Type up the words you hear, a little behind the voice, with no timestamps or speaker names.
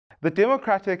The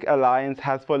Democratic Alliance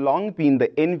has for long been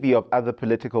the envy of other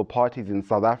political parties in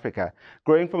South Africa.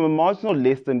 Growing from a marginal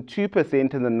less than 2% in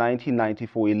the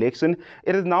 1994 election,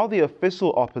 it is now the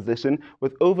official opposition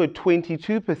with over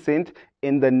 22%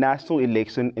 in the national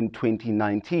election in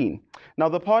 2019. Now,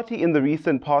 the party in the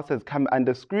recent past has come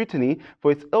under scrutiny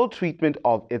for its ill treatment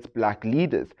of its black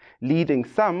leaders, leading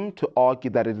some to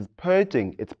argue that it is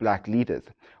purging its black leaders.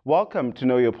 Welcome to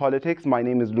Know Your Politics. My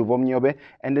name is Luvo Mnyobe,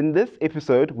 and in this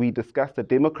episode, we discuss the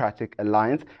Democratic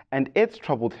Alliance and its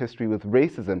troubled history with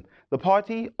racism. The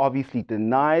party obviously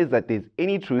denies that there's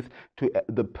any truth to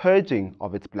the purging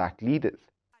of its black leaders.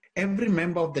 Every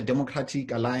member of the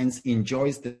Democratic Alliance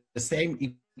enjoys the same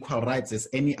equal rights as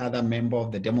any other member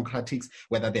of the Democrats,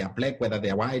 whether they are black, whether they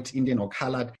are white, Indian or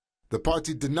colored. The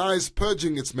party denies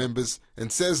purging its members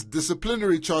and says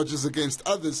disciplinary charges against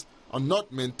others are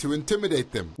not meant to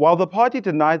intimidate them. While the party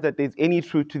denies that there's any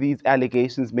truth to these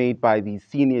allegations made by these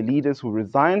senior leaders who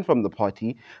resigned from the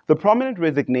party, the prominent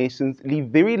resignations leave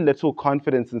very little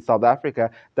confidence in South Africa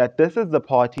that this is the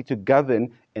party to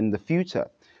govern in the future.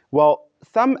 Well,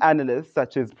 some analysts,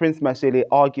 such as Prince Mashele,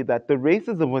 argue that the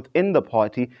racism within the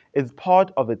party is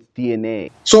part of its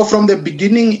DNA. So from the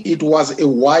beginning, it was a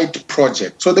white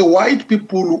project. So the white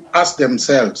people asked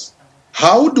themselves,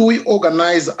 how do we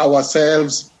organize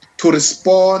ourselves to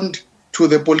respond to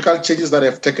the political changes that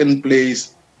have taken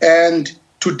place and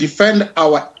to defend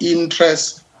our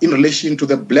interests in relation to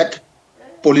the black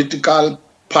political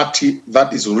party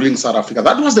that is ruling South Africa?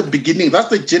 That was the beginning. That's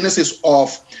the genesis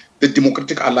of the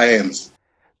Democratic Alliance.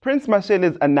 Prince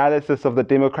Mashele's analysis of the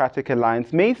Democratic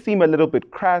Alliance may seem a little bit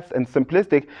crass and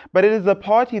simplistic, but it is a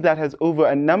party that has over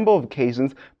a number of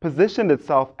occasions positioned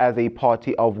itself as a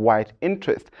party of white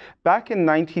interest. Back in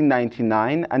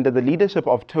 1999, under the leadership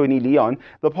of Tony Leon,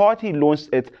 the party launched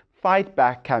its Fight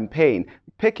Back campaign,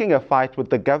 picking a fight with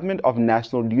the Government of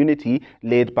National Unity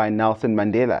led by Nelson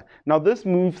Mandela. Now, this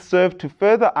move served to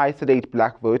further isolate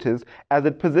black voters as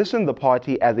it positioned the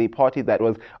party as a party that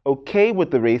was okay with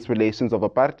the race relations of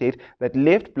apartheid that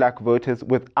left black voters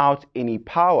without any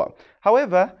power.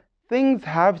 However, things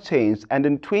have changed, and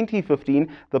in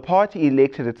 2015, the party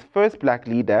elected its first black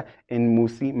leader in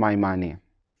Mmusi Maimane.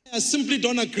 I simply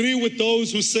don't agree with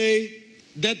those who say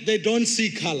that they don't see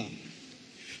color.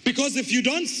 Because if you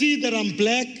don't see that I'm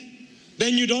black,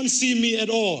 then you don't see me at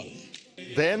all.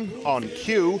 Then, on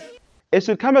cue, it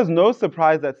should come as no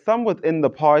surprise that some within the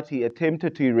party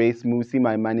attempted to erase Mmusi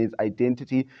Maimane's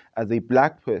identity as a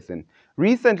black person.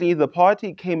 Recently, the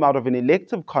party came out of an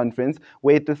elective conference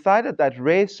where it decided that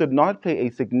race should not play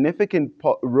a significant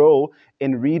role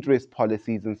in redress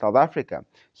policies in South Africa.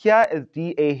 Here is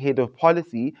DA Head of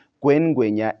Policy, Gwen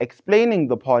Ngwenya, explaining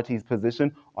the party's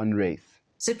position on race.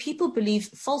 So people believe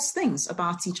false things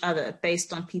about each other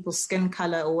based on people's skin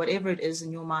color or whatever it is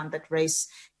in your mind that race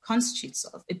constitutes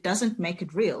of. It doesn't make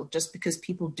it real just because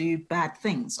people do bad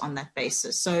things on that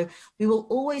basis. So we will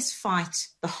always fight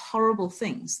the horrible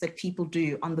things that people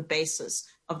do on the basis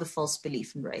of the false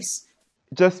belief in race.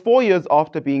 Just 4 years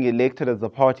after being elected as the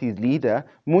party's leader,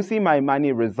 Mmusi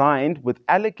Maimane resigned with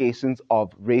allegations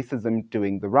of racism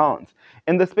doing the rounds.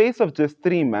 In the space of just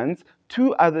 3 months,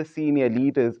 2 other senior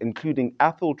leaders, including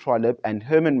Athol Trollip and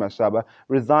Herman Mashaba,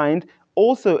 resigned,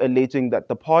 also alleging that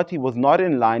the party was not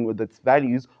in line with its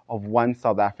values of one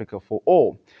South Africa for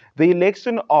all. The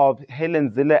election of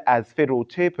Helen Zille as federal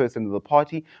chairperson of the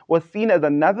party was seen as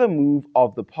another move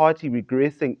of the party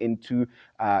regressing into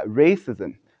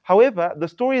racism. However, the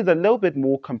story is a little bit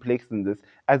more complex than this,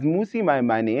 as Mmusi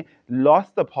Maimane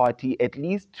lost the party at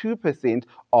least 2%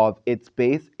 of its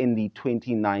base in the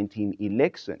 2019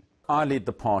 election. I led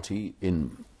the party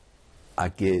in, I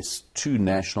guess, 2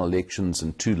 national elections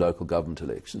and 2 local government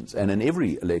elections. And in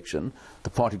every election, the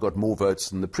party got more votes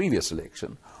than the previous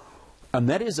election. And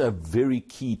that is a very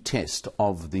key test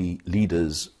of the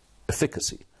leader's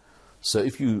efficacy. So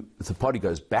if the party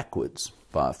goes backwards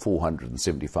by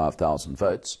 475,000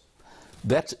 votes,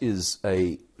 that is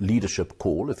a leadership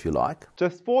call, if you like.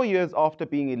 Just 4 years after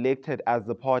being elected as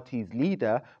the party's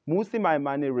leader, Mmusi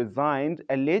Maimane resigned,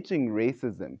 alleging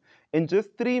racism. In just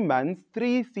 3 months,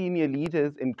 3 senior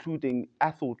leaders, including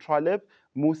Athol Trollip,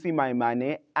 Mmusi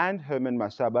Maimane, and Herman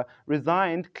Mashaba,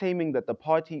 resigned, claiming that the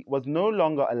party was no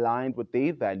longer aligned with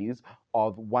their values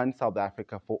of one South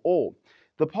Africa for all.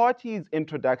 The party's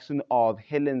introduction of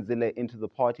Helen Zille into the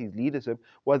party's leadership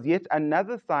was yet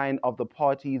another sign of the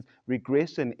party's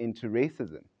regression into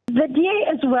racism. The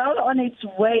DA is well on its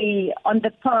way on the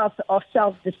path of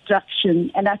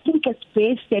self-destruction, and I think it's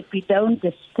best that we don't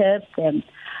disturb them.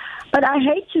 But I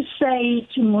hate to say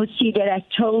to Mmusi that I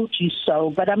told you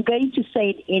so, but I'm going to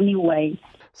say it anyway.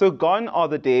 So gone are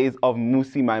the days of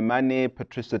Mmusi Maimane,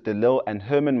 Patricia de Lille and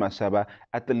Herman Mashaba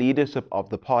at the leadership of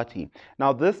the party.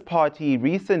 Now this party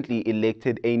recently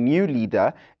elected a new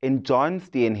leader in John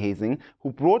Steenhuisen,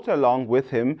 who brought along with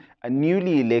him a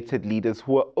newly elected leaders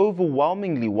who are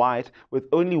overwhelmingly white, with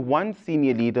only one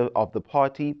senior leader of the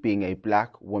party being a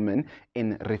black woman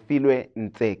in Refilwe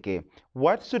Ntseke.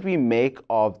 What should we make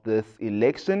of this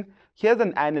election? Here's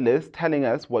an analyst telling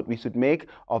us what we should make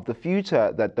of the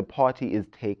future that the party is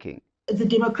taking. The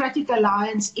Democratic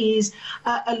Alliance is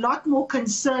a lot more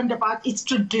concerned about its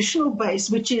traditional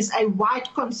base, which is a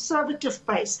white conservative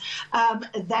base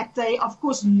that they, of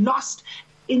course, lost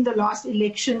in the last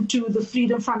election to the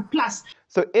Freedom Front Plus.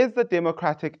 So is the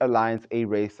Democratic Alliance a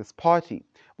racist party?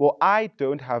 Well, I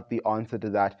don't have the answer to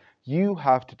that. You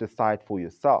have to decide for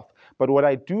yourself. But what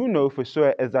I do know for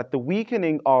sure is that the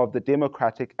weakening of the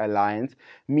Democratic Alliance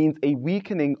means a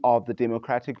weakening of the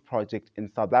democratic project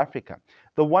in South Africa.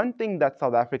 The one thing that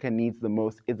South Africa needs the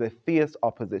most is a fierce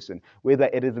opposition, whether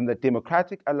it is in the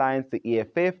Democratic Alliance, the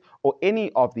EFF, or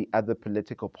any of the other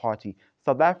political party.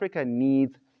 South Africa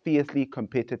needs fiercely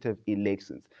competitive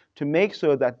elections to make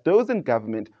sure that those in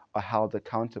government are held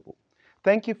accountable.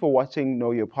 Thank you for watching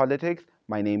Know Your Politics.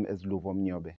 My name is Luvo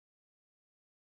Mnyobe.